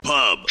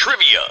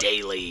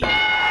Daily.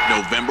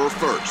 November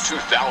 1st,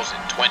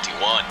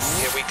 2021.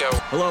 Here we go.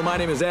 Hello, my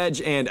name is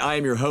Edge, and I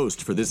am your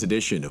host for this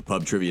edition of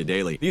Pub Trivia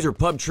Daily. These are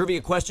pub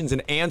trivia questions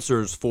and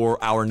answers for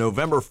our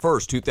November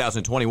 1st,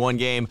 2021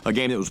 game, a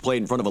game that was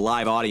played in front of a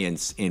live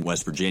audience in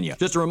West Virginia.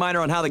 Just a reminder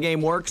on how the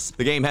game works.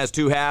 The game has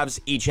two halves.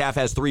 Each half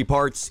has three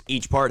parts.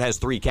 Each part has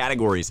three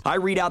categories. I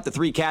read out the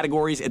three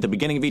categories at the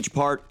beginning of each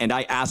part, and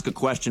I ask a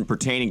question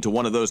pertaining to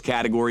one of those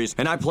categories,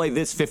 and I play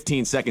this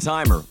 15-second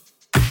timer.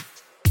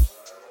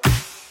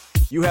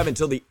 You have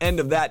until the end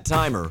of that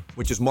timer,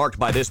 which is marked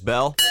by this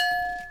bell,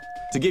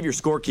 to give your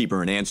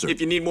scorekeeper an answer. If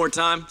you need more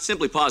time,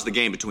 simply pause the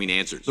game between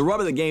answers. The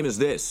rub of the game is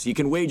this. You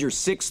can wager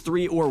 6,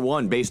 3, or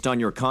 1 based on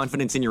your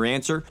confidence in your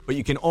answer, but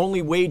you can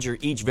only wager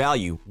each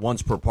value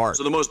once per part.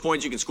 So the most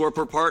points you can score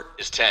per part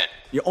Is 10.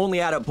 You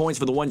only add up points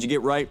for the ones you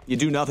get right. You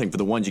do nothing for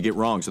the ones you get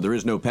wrong, so there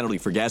is no penalty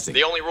for guessing.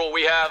 The only rule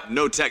we have,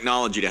 No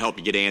technology to help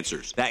you get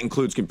answers. That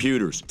includes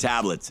computers,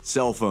 tablets,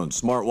 cell phones,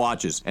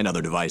 smartwatches, and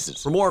other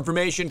devices. For more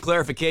information,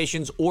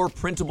 clarifications, or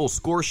printable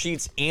score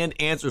sheets and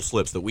answer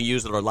slips that we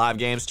use at our live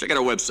games, check out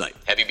our website.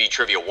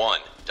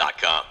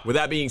 HeavyBeatTrivia1.com. With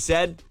that being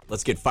said,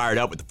 let's get fired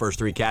up with the first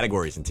three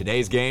categories in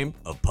today's game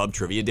of Pub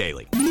Trivia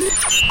Daily.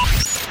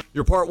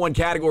 Your Part 1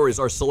 categories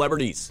are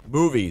celebrities,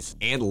 movies,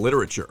 and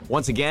literature.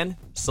 Once again,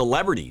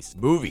 celebrities,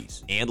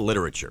 movies, and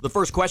literature. The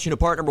first question of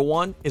Part number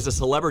 1 is a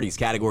celebrities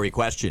category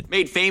question.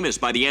 Made famous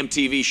by the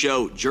MTV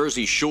show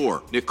Jersey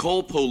Shore,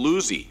 Nicole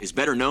Poluzzi is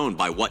better known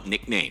by what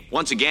nickname?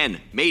 Once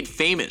again, made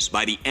famous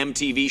by the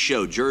MTV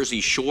show Jersey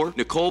Shore,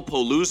 Nicole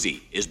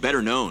Poluzzi is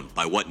better known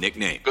by what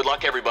nickname? Good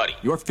luck, everybody.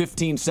 Your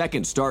 15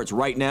 seconds starts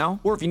right now,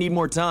 or if you need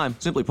more time,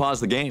 simply pause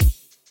the game.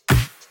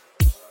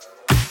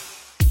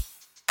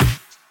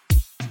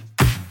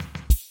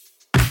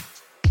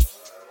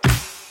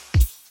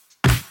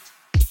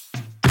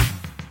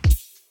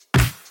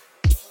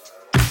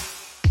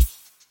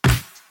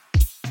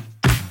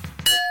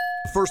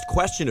 First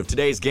question of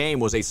today's game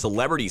was a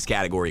celebrities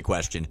category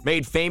question.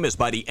 Made famous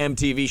by the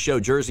MTV show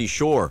Jersey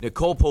Shore,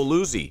 Nicole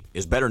Poluzzi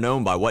is better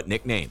known by what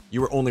nickname?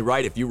 You were only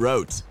right if you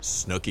wrote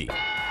Snooki.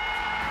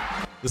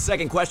 The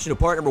second question of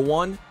Part number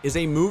 1 is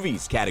a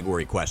movies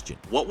category question.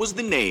 What was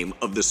the name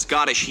of the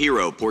Scottish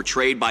hero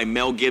portrayed by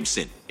Mel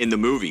Gibson in the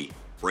movie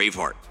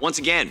Braveheart? Once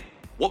again,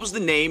 what was the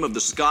name of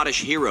the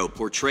Scottish hero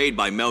portrayed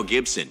by Mel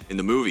Gibson in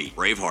the movie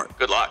Braveheart?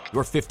 Good luck.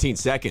 Your 15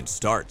 seconds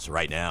starts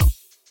right now.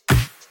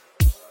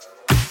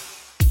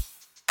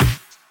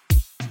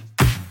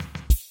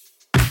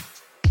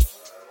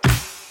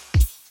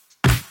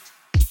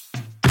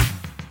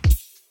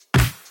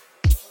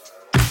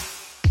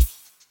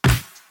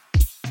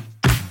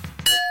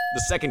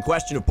 The second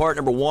question of Part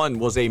number 1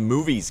 was a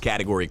movies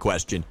category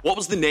question. What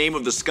was the name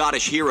of the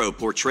Scottish hero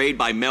portrayed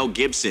by Mel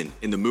Gibson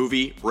in the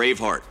movie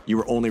Braveheart? You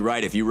were only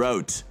right if you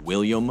wrote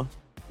William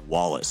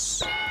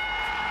Wallace.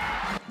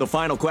 The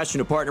final question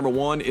of Part number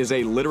 1 is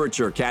a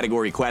literature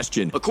category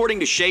question. According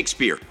to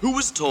Shakespeare, who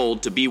was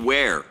told to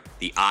beware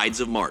the Ides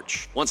of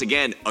March? Once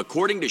again,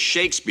 according to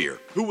Shakespeare,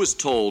 who was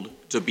told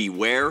to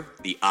beware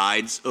the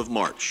Ides of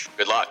March?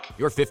 Good luck.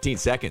 Your 15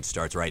 seconds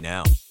starts right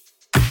now.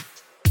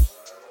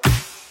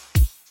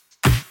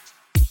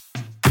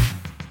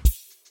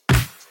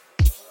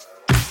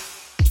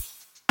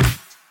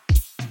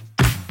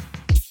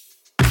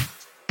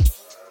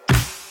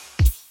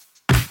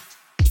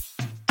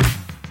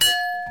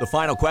 The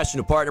final question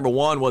of Part number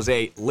 1 was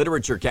a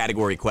literature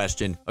category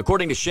question.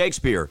 According to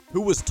Shakespeare,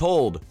 who was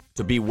told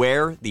to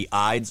beware the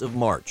Ides of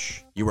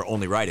March? You were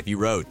only right if you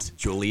wrote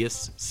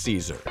Julius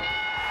Caesar.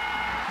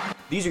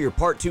 These are your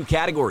Part 2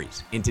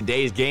 categories in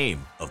today's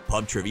game of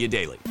Pub Trivia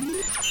Daily.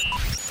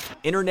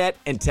 Internet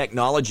and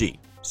technology,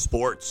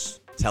 sports,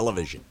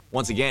 television.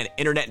 Once again,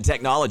 internet and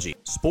technology,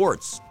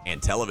 sports,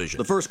 and television.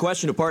 The first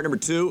question of Part number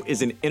 2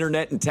 is an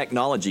internet and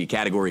technology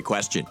category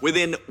question.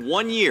 Within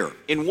 1 year,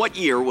 in what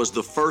year was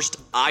the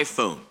first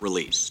iPhone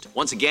released?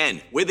 Once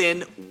again,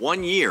 within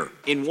 1 year,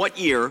 in what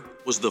year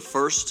was the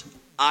first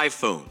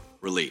iPhone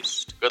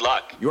released? Good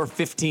luck. Your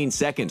 15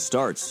 seconds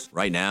starts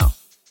right now.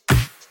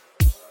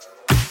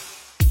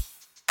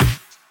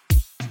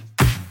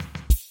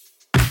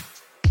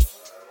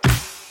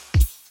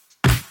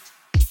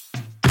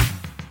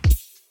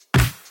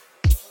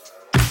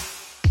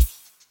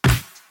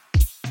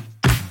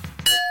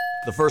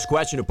 The first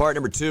question of Part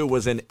number 2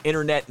 was an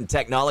internet and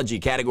technology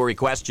category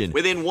question.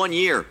 Within 1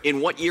 year, in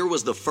what year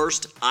was the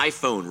first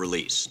iPhone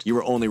released? You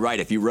were only right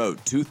if you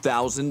wrote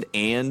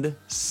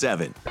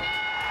 2007.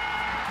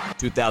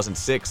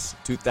 2006,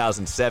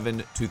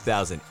 2007,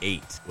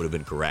 2008 would have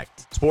been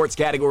correct. Sports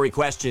category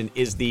question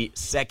is the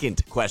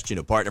second question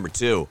of Part number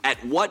 2.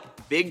 At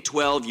what Big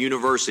 12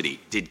 university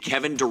did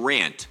Kevin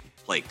Durant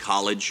play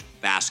college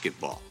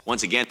basketball?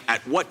 Once again,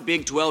 at what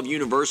Big 12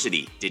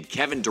 university did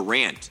Kevin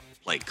Durant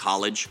play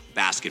college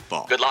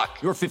basketball? Good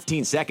luck. Your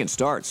 15 seconds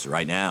starts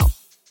right now.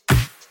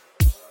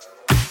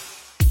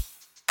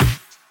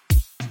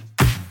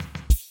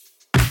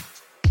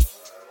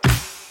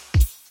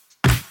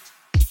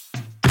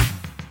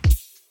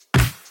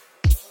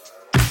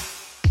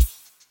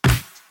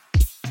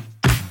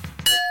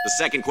 The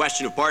The second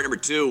question of part number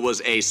 2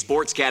 was a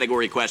sports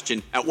category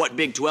question. At what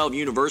Big 12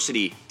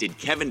 university did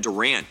Kevin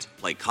Durant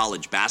play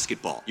college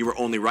basketball? You were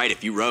only right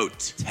if you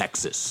wrote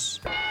Texas.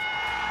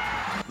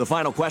 The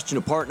final question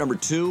of part number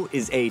 2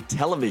 is a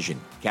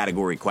television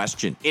category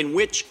question. In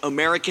which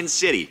American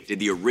city did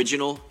the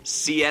original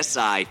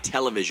CSI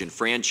television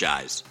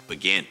franchise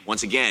begin?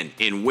 Once again,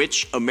 in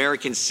which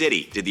American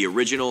city did the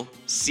original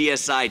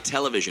CSI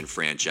television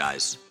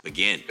franchise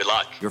begin? Good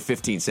luck. Your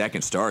 15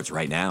 seconds starts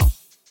right now.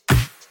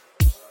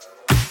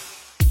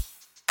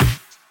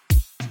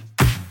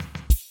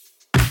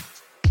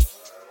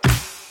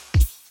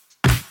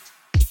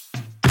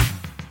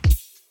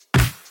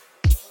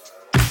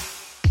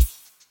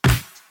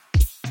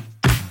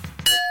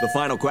 The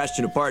final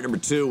question of part number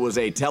 2 was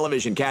a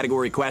television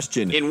category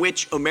question. In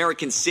which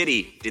American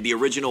city did the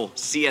original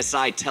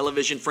CSI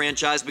television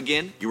franchise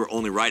begin? You were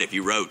only right if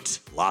you wrote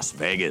Las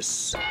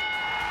Vegas.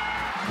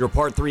 Your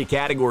part 3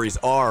 categories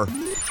are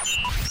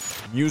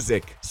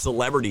music,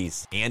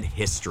 celebrities, and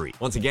history.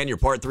 Once again, your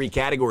part 3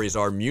 categories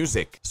are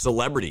music,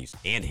 celebrities,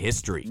 and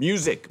history.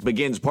 Music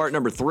begins part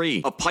number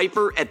 3. A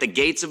Piper at the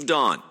Gates of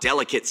Dawn,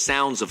 Delicate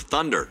Sounds of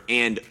Thunder,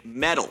 and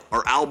Metal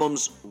are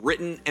albums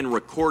written and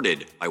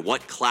recorded by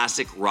what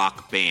classic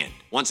rock band?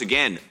 Once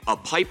again, A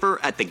Piper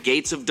at the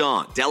Gates of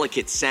Dawn,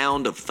 Delicate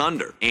Sound of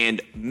Thunder, and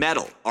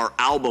Metal are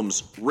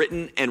albums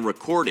written and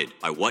recorded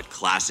by what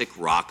classic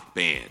rock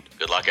band?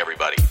 Good luck,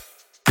 everybody.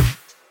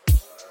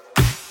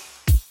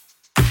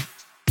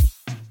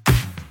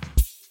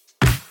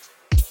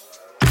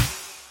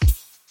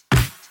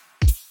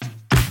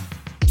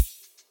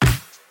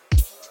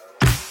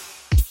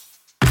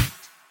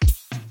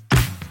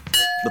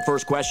 The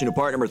first question of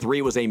part number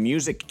 3 was a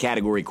music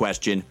category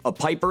question. A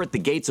Piper at the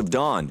Gates of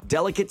Dawn,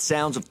 Delicate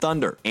Sounds of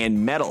Thunder,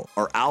 and Metal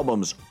are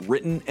albums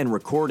written and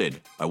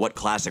recorded by what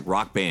classic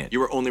rock band?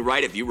 You were only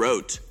right if you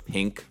wrote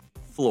Pink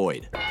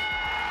Floyd.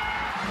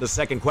 The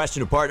second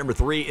question of part number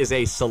 3 is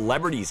a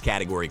celebrities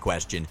category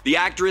question. The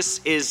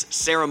actress is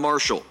Sarah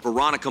Marshall,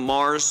 Veronica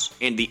Mars,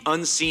 and the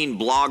unseen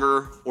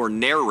blogger or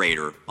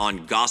narrator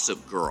on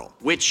Gossip Girl.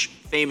 Which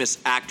famous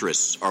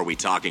actress are we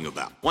talking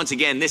about? Once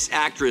again, this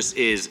actress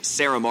is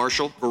Sarah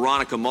Marshall,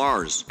 Veronica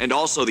Mars, and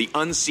also the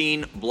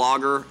unseen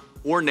blogger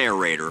or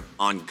narrator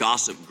on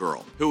Gossip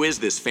Girl. Who is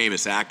this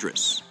famous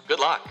actress? Good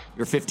luck.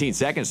 Your 15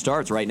 seconds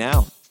starts right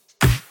now.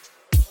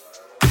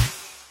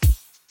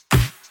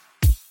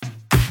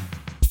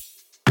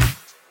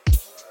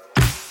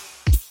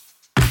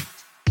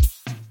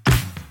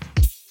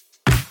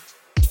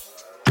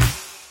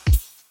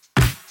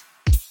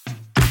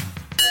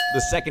 The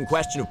second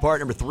question of part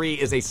number 3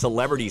 is a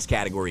celebrities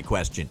category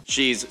question.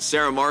 She's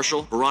Sarah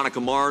Marshall,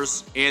 Veronica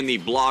Mars, and the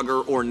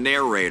blogger or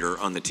narrator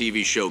on the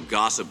TV show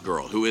Gossip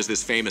Girl. Who is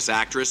this famous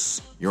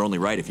actress? You're only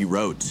right if you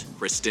wrote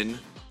Kristen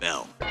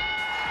Bell.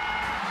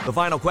 The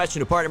final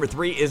question of part number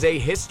 3 is a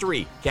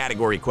history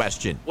category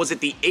question. Was it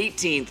the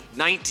 18th,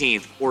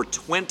 19th, or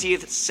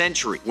 20th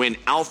century when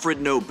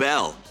Alfred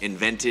Nobel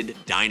invented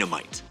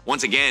dynamite?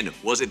 Once again,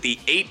 was it the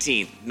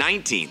 18th,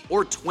 19th,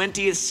 or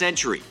 20th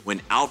century when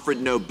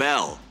Alfred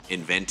Nobel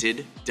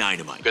invented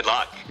dynamite? Good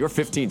luck. Your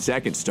 15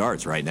 seconds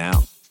starts right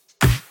now.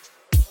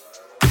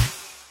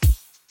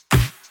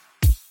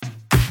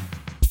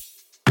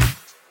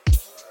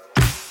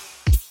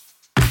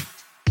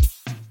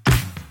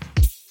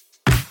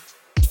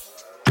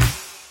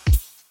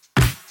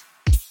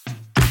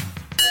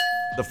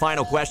 The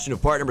final question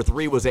of part number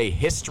 3 was a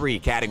history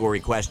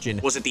category question.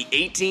 Was it the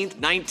 18th,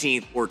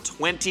 19th, or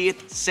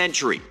 20th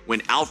century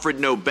when Alfred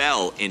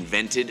Nobel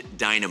invented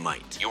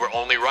dynamite? You were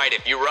only right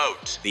if you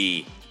wrote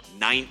The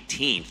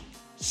 19th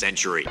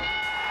century.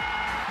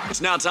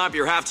 It's now time for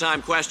your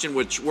halftime question,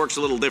 which works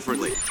a little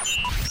differently.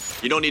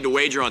 You don't need to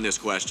wager on this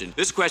question.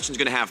 This question's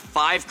going to have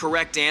 5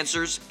 correct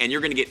answers, and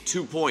you're going to get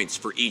 2 points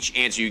for each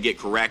answer you get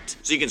correct.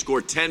 So you can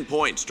score 10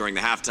 points during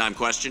the halftime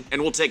question, and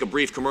we'll take a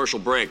brief commercial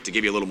break to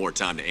give you a little more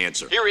time to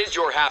answer. Here is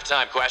your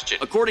halftime question.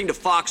 According to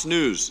Fox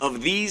News,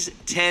 of these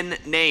 10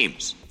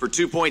 names, for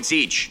 2 points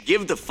each,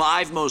 give the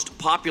 5 most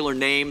popular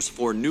names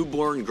for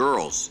newborn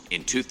girls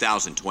in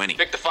 2020.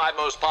 Pick the 5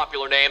 most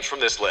popular names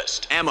from this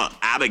list. Emma,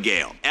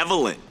 Abigail,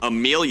 Evelyn,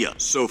 Amelia,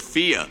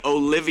 Sophia,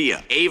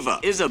 Olivia, Ava,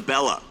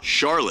 Isabella,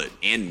 Charlotte,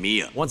 and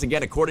Mia. Once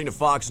again, according to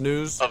Fox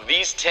News, Of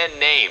these 10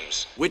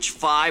 names, which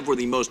 5 were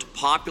the most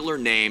popular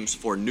names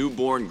for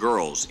newborn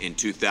girls in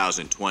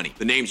 2020?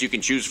 The names you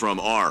can choose from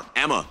are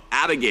Emma,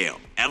 Abigail,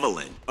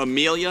 Evelyn,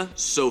 Amelia,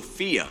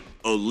 Sophia,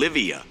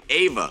 Olivia,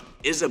 Ava,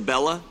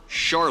 Isabella,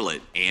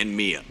 Charlotte, and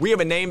Mia. We have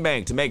a name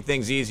bank to make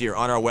things easier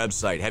on our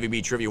website,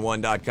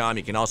 HeavyBeatTrivia1.com.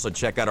 You can also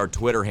check out our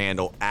Twitter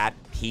handle at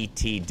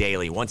PT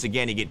Daily. Once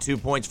again, you get 2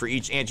 points for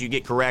each answer you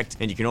get correct,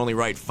 and you can only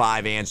write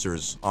 5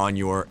 answers on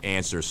your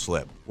answer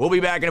slip. We'll be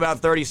back in about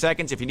 30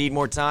 seconds. If you need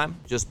more time,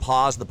 just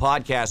pause the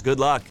podcast. Good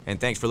luck, and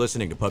thanks for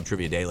listening to Pub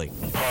Trivia Daily.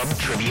 Pub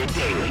Trivia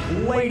Daily.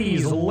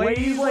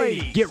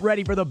 Ladies. Get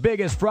ready for the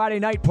biggest Friday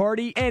night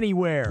party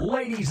anywhere.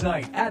 Ladies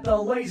Night at the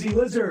Lazy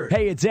Lizard.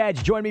 Hey, it's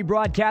Edge. Join me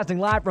broadcasting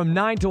live from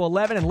 9 to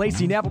 11, and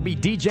Lacey Neff will be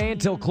DJing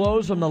till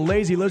close from the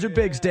Lazy Lizard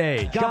Big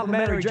Stage.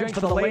 Complimentary drinks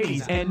for the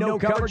ladies and no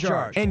cover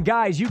charge. And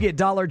guys, you get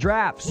dollar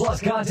drafts. Plus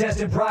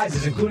contest and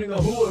prizes, including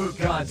a hula hoop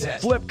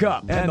contest, flip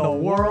cup, and the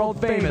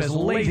world-famous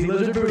Lazy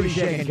Lizard booty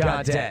shaking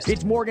contest.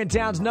 It's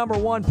Morgantown's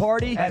 #1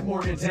 party at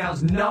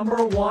Morgantown's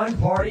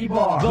 #1 party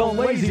bar, the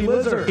Lazy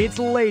Lizard. It's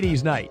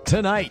Ladies Night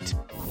tonight.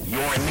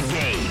 You're in the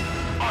game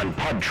on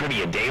Pub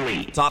Trivia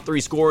Daily. Top 3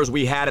 scores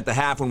we had at the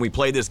half when we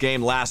played this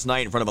game last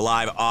night in front of a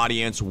live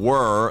audience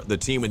were the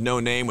team with no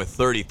name with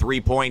 33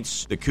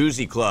 points, the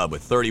Koozie Club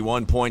with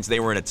 31 points.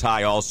 They were in a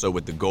tie also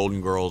with the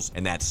Golden Girls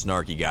and that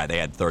snarky guy. They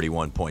had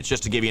 31 points.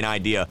 Just to give you an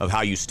idea of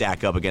how you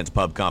stack up against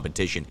pub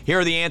competition. Here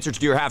are the answers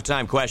to your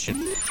halftime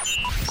question.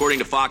 According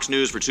to Fox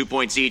News, for 2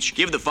 points each,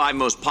 give the 5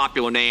 most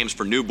popular names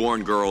for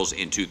newborn girls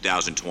in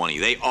 2020.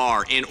 They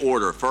are in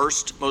order.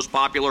 First, most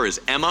popular is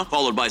Emma,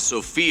 followed by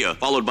Sophia,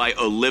 followed by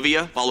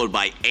Olivia, followed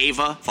by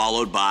Ava,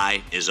 followed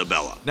by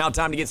Isabella. Now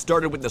time to get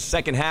started with the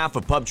second half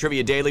of Pub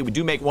Trivia Daily. We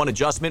do make one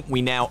adjustment.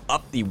 We now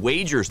up the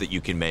wagers that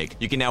you can make.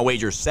 You can now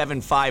wager 7,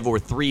 5, or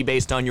 3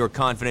 based on your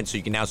confidence, so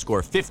you can now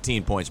score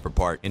 15 points per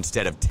part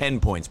instead of 10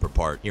 points per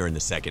part here in the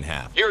second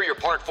half. Here are your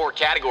Part 4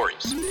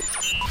 categories.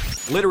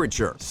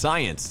 Literature,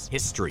 science,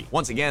 history.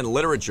 Once again,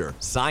 literature,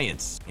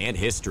 science, and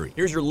history.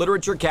 Here's your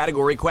literature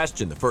category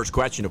question. The first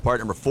question of part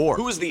number 4.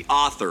 Who is the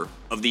author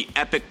of the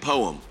epic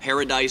poem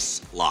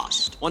Paradise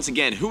Lost? Once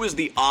again, who is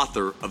the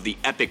author of the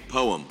epic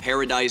poem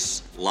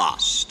Paradise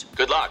Lost?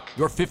 Good luck.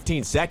 Your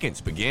 15 seconds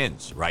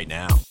begins right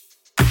now.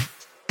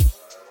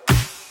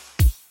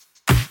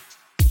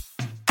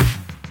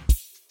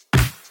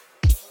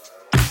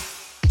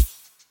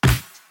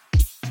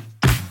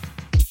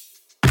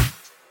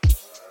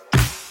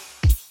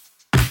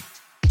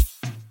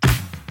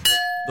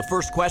 The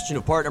first question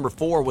of part number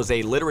 4 was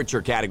a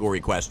literature category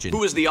question.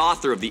 Who is the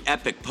author of the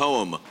epic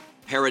poem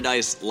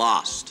Paradise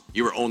Lost?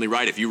 You were only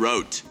right if you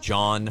wrote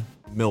John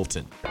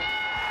Milton.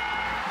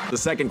 The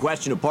second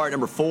question of part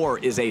number 4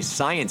 is a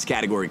science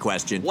category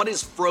question. What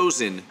is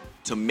frozen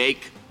to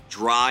make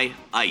dry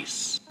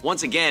ice?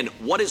 Once again,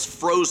 what is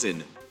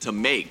frozen to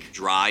make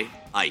dry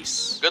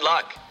ice? Good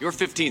luck. Your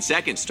 15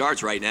 seconds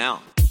starts right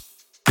now.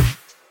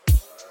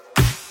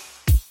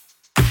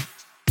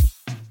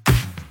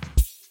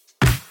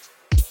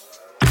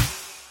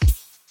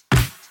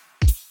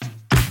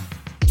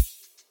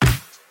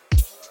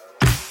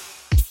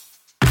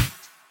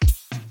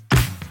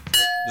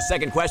 The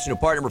second question of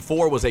part number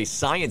 4 was a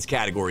science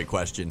category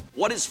question.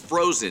 What is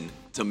frozen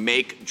to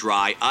make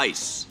dry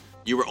ice?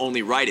 You were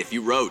only right if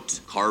you wrote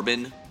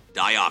carbon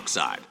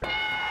dioxide.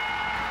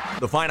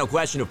 The final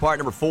question of part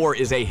number 4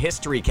 is a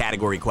history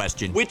category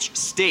question. Which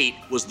state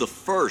was the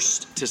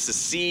first to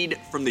secede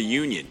from the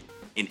Union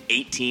in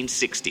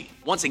 1860?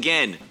 Once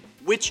again,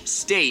 which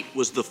state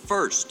was the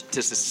first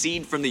to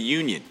secede from the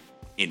Union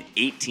in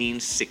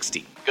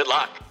 1860? Good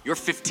luck. Your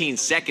 15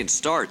 seconds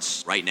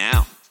starts right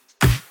now.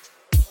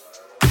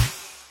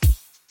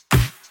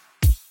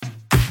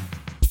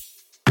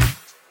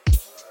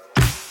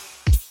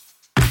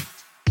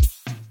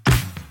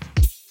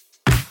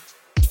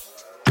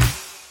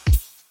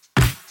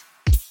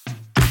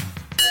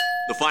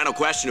 The final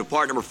question of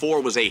part number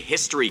 4 was a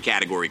history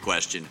category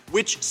question.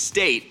 Which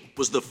state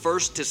was the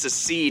first to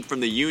secede from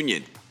the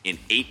Union in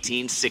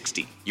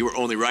 1860? You were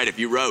only right if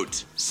you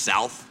wrote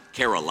South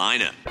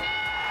Carolina.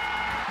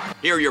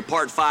 Here are your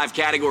part 5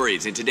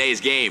 categories in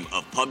today's game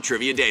of Pub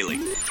Trivia Daily.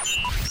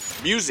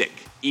 Music,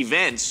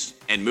 events,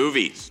 and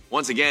movies.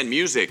 Once again,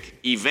 music,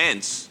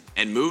 events,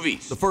 and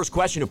movies. The first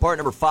question of part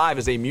number 5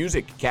 is a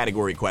music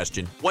category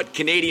question. What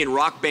Canadian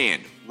rock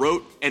band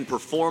wrote and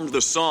performed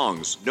the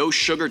songs No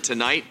Sugar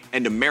Tonight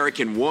and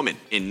American Woman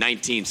in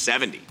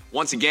 1970?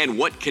 Once again,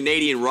 what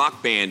Canadian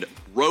rock band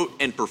wrote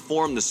and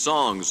performed the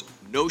songs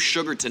No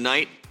Sugar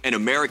Tonight and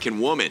American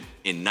Woman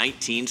in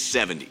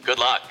 1970? Good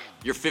luck.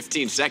 Your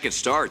 15 seconds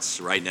starts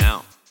right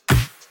now.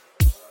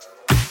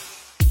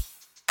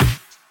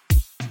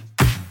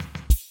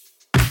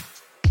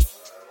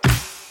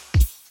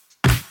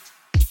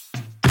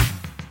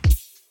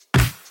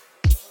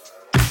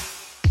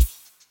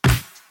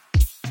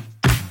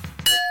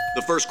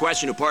 The first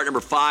question of part number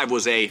 5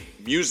 was a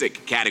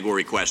music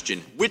category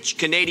question. Which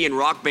Canadian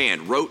rock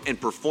band wrote and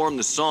performed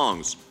the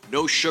songs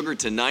No Sugar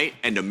Tonight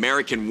and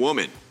American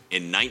Woman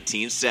in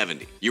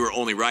 1970? You were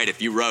only right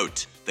if you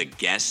wrote the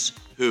Guess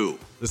Who.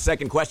 The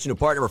second question of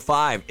part number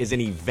 5 is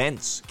an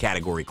events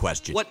category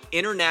question. What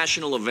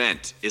international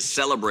event is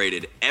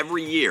celebrated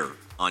every year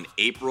on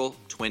April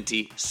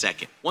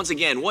 22nd? Once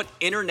again, what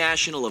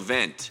international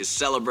event is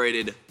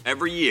celebrated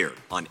every year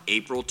on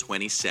April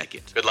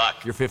 22nd? Good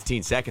luck. Your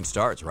 15 seconds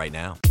starts right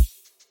now.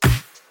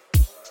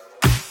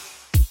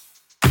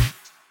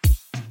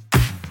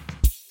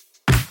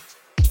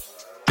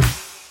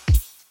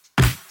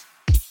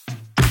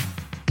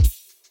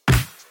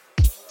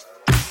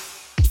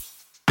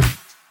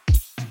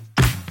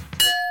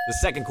 The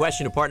second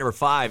question of part number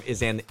 5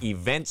 is an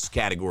events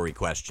category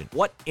question.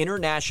 What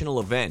international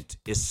event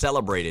is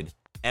celebrated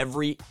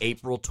every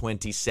April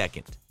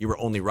 22nd? You were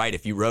only right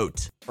if you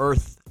wrote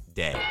Earth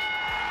Day.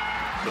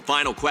 The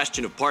final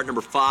question of part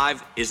number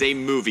 5 is a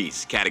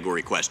movies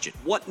category question.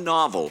 What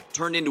novel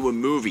turned into a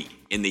movie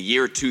in the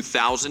year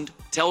 2000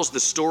 tells the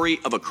story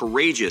of a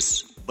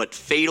courageous but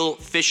fatal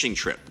fishing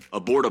trip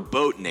aboard a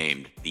boat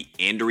named the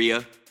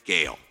Andrea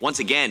Gale? Once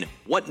again,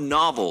 what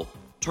novel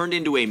turned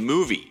into a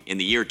movie in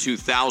the year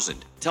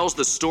 2000 tells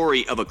the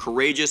story of a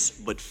courageous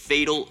but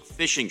fatal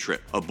fishing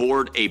trip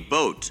aboard a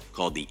boat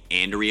called the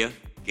Andrea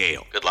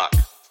Gale? Good luck.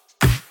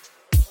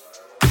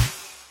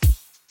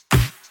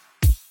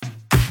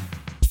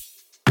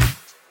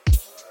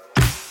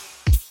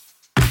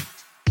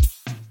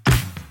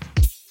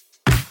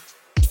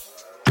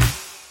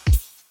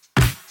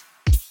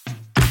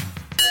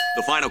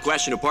 The final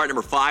question of part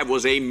number 5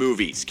 was a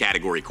movies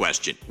category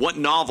question. What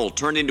novel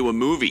turned into a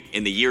movie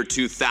in the year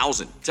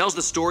 2000 tells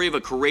the story of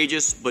a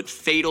courageous but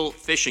fatal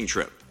fishing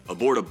trip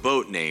aboard a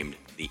boat named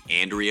the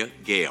Andrea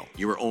Gale?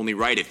 You were only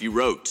right if you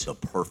wrote The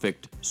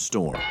Perfect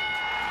Storm.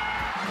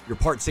 Your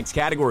part 6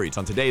 categories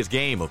on today's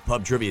game of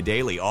Pub Trivia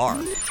Daily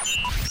are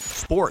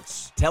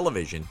sports,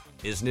 television,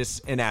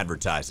 business, and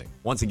advertising.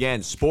 Once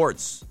again,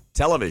 sports,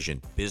 television,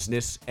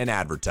 business, and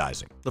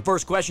advertising. The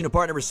first question of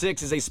part number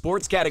 6 is a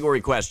sports category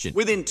question.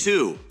 Within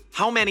 2,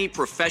 how many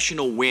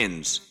professional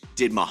wins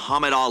did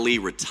Muhammad Ali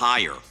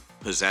retire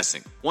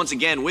possessing? Once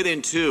again,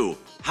 within 2,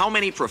 how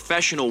many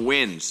professional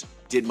wins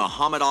did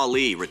Muhammad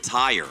Ali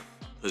retire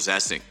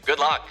possessing? Good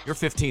luck. Your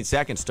 15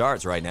 seconds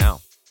starts right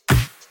now.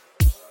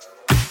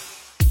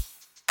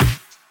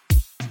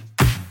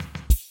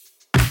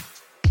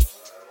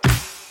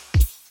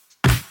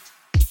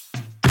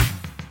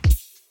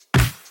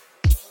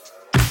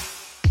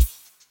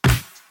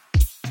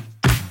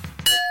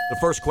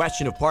 The first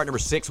question of part number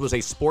 6 was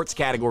a sports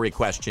category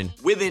question.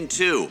 Within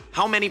 2,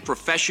 how many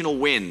professional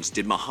wins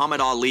did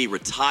Muhammad Ali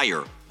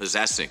retire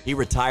possessing? He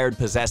retired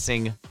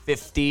possessing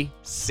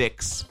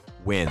 56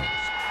 wins.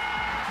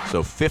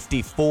 So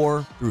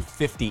 54 through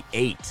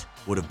 58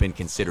 would have been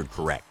considered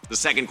correct. The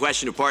second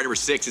question of part number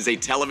 6 is a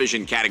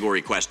television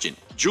category question.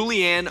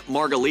 Julianne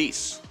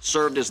Margulies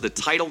served as the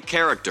title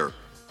character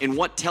in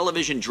what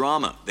television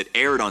drama that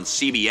aired on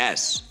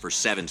CBS for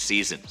 7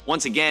 seasons?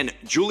 Once again,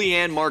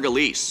 Julianne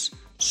Margulies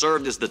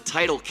served as the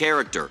title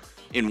character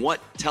in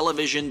what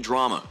television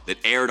drama that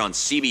aired on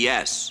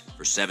CBS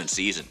for 7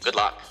 seasons? Good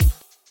luck.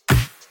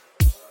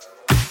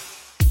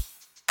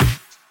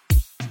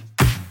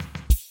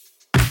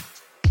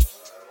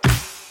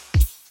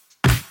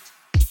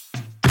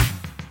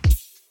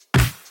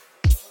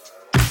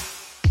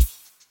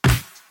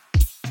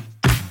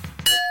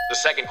 The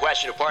second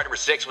question of part number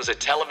 6 was a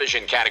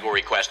television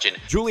category question.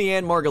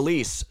 Julianne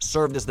Margulies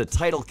served as the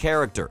title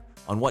character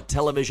on what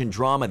television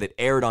drama that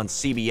aired on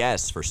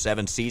CBS for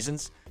 7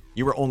 seasons?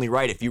 You were only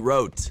right if you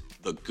wrote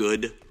The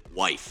Good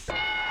Wife.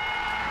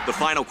 The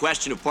final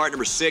question of part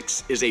number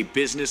 6 is a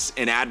business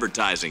and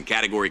advertising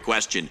category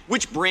question.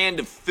 Which brand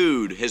of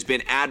food has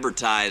been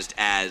advertised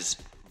as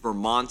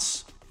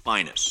Vermont's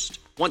finest?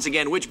 Once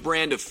again, which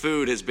brand of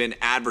food has been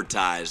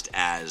advertised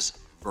as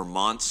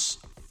Vermont's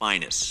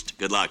finest?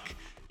 Good luck.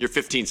 Your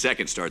 15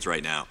 seconds starts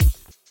right now.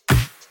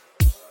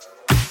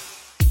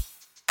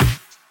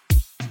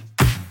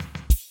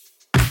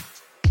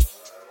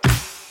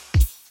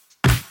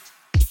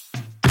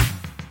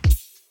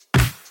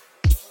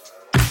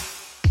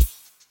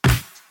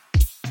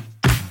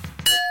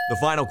 The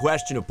final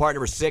question of part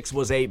number 6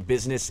 was a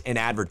business and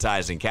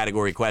advertising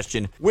category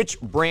question. Which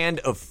brand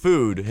of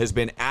food has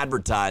been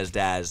advertised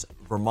as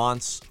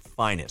Vermont's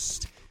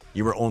finest?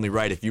 You were only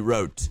right if you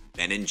wrote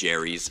Ben &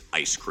 Jerry's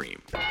ice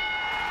cream.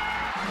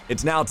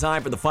 It's now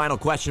time for the final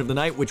question of the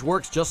night, which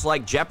works just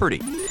like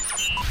Jeopardy!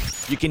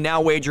 You can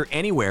now wager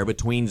anywhere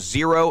between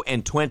 0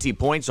 and 20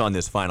 points on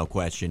this final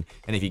question.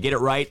 And if you get it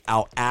right,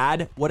 I'll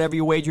add whatever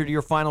you wager to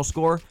your final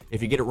score.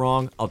 If you get it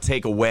wrong, I'll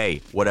take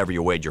away whatever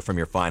you wager from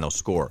your final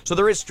score. So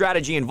there is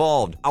strategy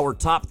involved. Our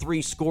top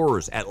 3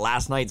 scorers at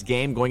last night's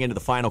game going into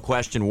the final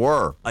question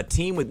were a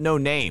team with no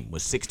name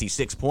with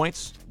 66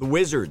 points. The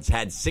Wizards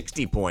had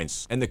 60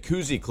 points, and the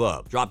Kuzi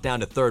Club dropped down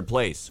to 3rd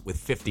place with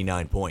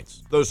 59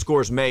 points. Those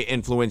scores may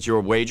influence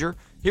your wager.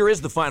 Here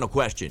is the final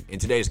question in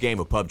today's game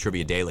of Pub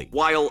Trivia Daily.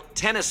 While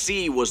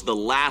Tennessee was the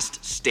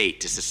last state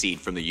to secede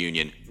from the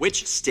Union,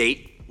 which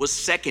state was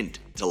second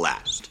to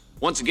last?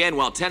 Once again,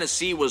 while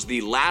Tennessee was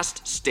the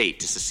last state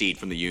to secede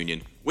from the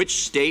Union,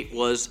 which state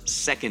was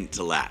second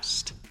to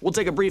last? We'll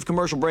take a brief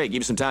commercial break, give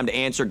you some time to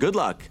answer. Good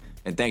luck,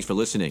 and thanks for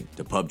listening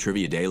to Pub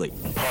Trivia Daily.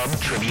 Pub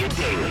Trivia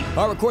Daily.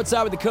 All right, we're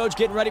courtside with the coach,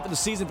 getting ready for the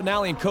season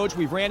finale. And, Coach,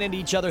 we've ran into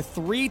each other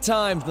 3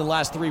 times in the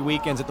last 3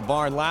 weekends at the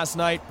bar. And last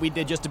night, we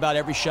did just about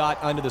every shot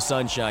under the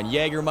sunshine.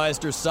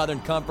 Jägermeister, Southern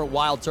Comfort,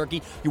 Wild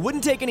Turkey. You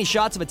wouldn't take any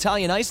shots of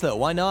Italian Ice, though.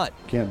 Why not?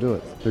 Can't do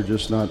it.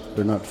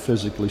 They're not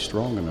physically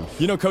strong enough.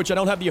 You know, Coach, I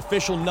don't have the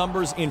official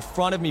numbers in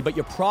front of me, but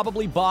you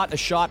probably bought a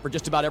shot for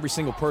just about every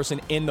single person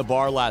in the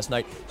bar last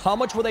night. How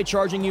much were they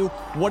charging you?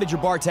 What did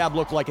your bar tab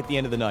look like at the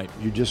end of the night?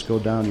 You just go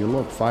down, you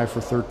look, 5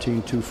 for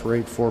 13, 2 for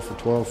 8, 4 for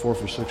 12, 4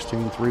 for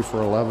 16, 3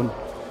 for 11,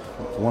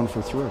 1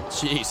 for 3.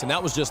 Jeez, and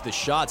that was just the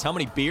shots. How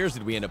many beers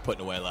did we end up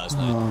putting away last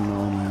night? Oh,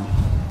 no, man.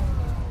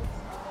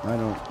 I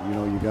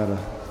don't, you got a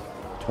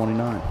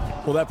 29.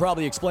 Well, that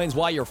probably explains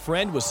why your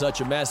friend was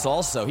such a mess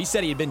also. He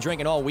said he had been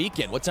drinking all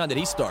weekend. What time did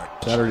he start?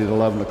 Saturday at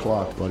 11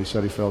 o'clock, but he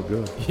said he felt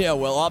good. Yeah,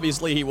 well,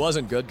 obviously he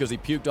wasn't good because he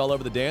puked all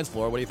over the dance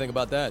floor. What do you think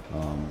about that?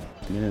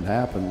 I mean, it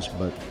happens,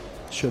 but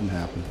it shouldn't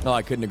happen. Oh,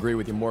 I couldn't agree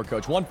with you more,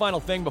 Coach. One final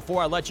thing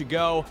before I let you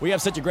go. We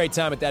have such a great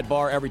time at that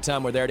bar every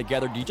time we're there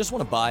together. Do you just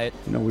want to buy it?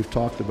 We've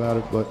talked about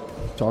it, but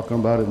talking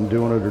about it and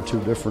doing it are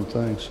two different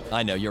things.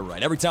 I know, you're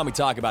right. Every time we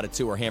talk about it,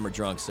 too, we're hammered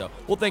drunk, so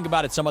we'll think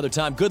about it some other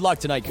time. Good luck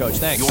tonight, Coach.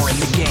 Thanks. You're in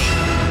the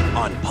game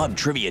on Pub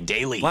Trivia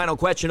Daily. Final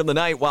question of the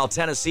night. While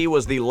Tennessee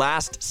was the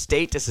last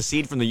state to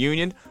secede from the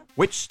Union,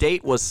 which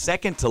state was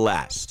second to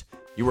last?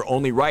 You were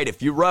only right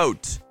if you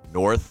wrote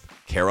North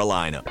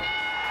Carolina.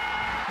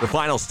 The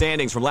final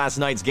standings from last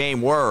night's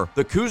game were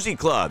the Cousy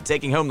Club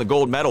taking home the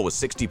gold medal with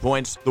 60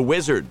 points, the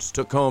Wizards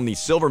took home the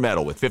silver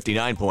medal with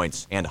 59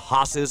 points, and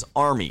Haas's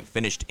Army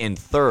finished in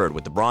third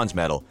with the bronze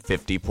medal,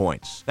 50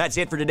 points. That's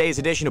it for today's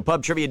edition of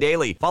Pub Trivia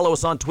Daily. Follow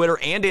us on Twitter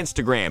and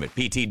Instagram at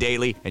PT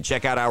Daily, and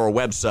check out our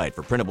website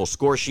for printable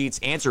score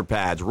sheets, answer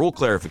pads, rule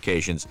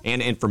clarifications,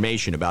 and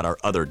information about our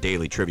other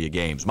daily trivia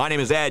games. My name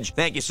is Edge.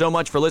 Thank you so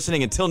much for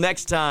listening. Until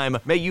next time,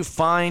 may you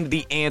find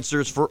the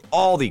answers for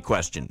all the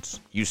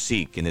questions you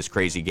seek in this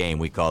crazy game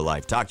we call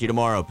life. Talk to you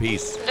tomorrow.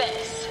 Peace.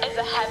 This is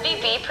a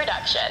Heavy B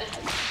production.